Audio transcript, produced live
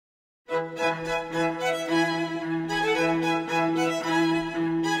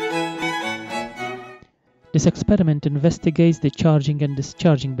This experiment investigates the charging and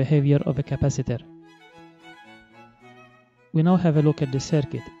discharging behavior of a capacitor. We now have a look at the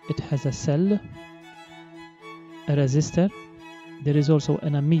circuit. It has a cell, a resistor, there is also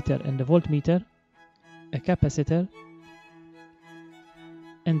an ammeter and a voltmeter, a capacitor,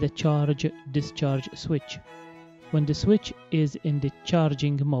 and the charge-discharge switch. When the switch is in the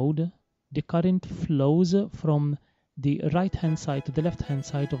charging mode, the current flows from the right-hand side to the left-hand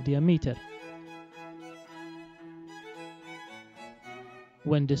side of the ammeter.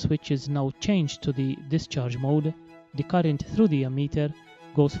 When the switch is now changed to the discharge mode, the current through the ammeter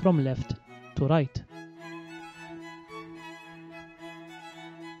goes from left to right.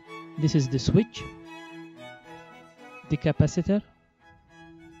 This is the switch, the capacitor.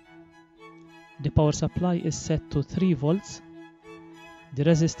 The power supply is set to 3 volts, the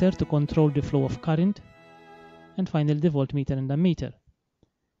resistor to control the flow of current, and finally the voltmeter and ammeter.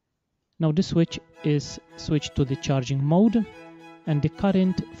 Now the switch is switched to the charging mode, and the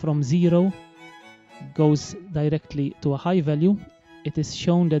current from 0 goes directly to a high value. It is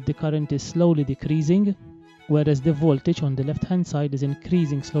shown that the current is slowly decreasing, whereas the voltage on the left hand side is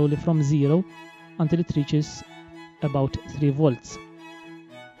increasing slowly from 0 until it reaches about 3 volts.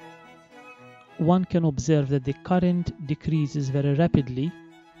 One can observe that the current decreases very rapidly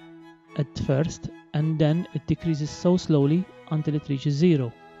at first, and then it decreases so slowly until it reaches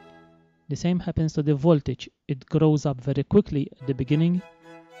 0. The same happens to the voltage. It grows up very quickly at the beginning,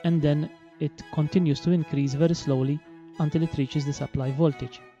 and then it continues to increase very slowly until it reaches the supply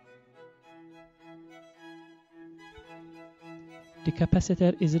voltage. The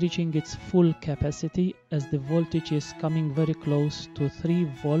capacitor is reaching its full capacity as the voltage is coming very close to 3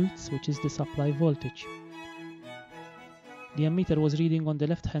 volts, which is the supply voltage. The ammeter was reading on the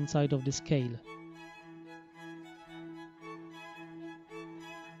left hand side of the scale.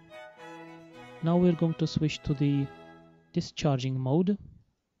 Now we're going to switch to the discharging mode,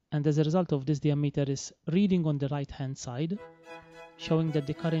 and as a result of this, the ammeter is reading on the right hand side, showing that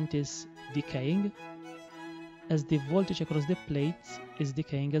the current is decaying as the voltage across the plates is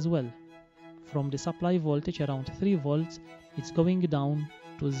decaying as well. From the supply voltage around 3 volts, it's going down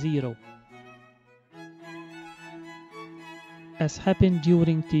to 0. As happened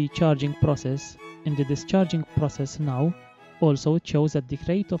during the charging process, in the discharging process now, also it shows that the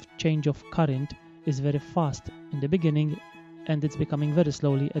rate of change of current is very fast in the beginning and it's becoming very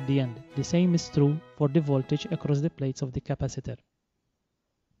slowly at the end. The same is true for the voltage across the plates of the capacitor.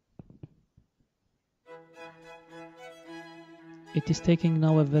 It is taking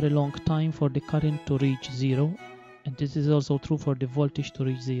now a very long time for the current to reach 0, and this is also true for the voltage to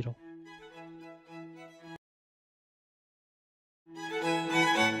reach 0.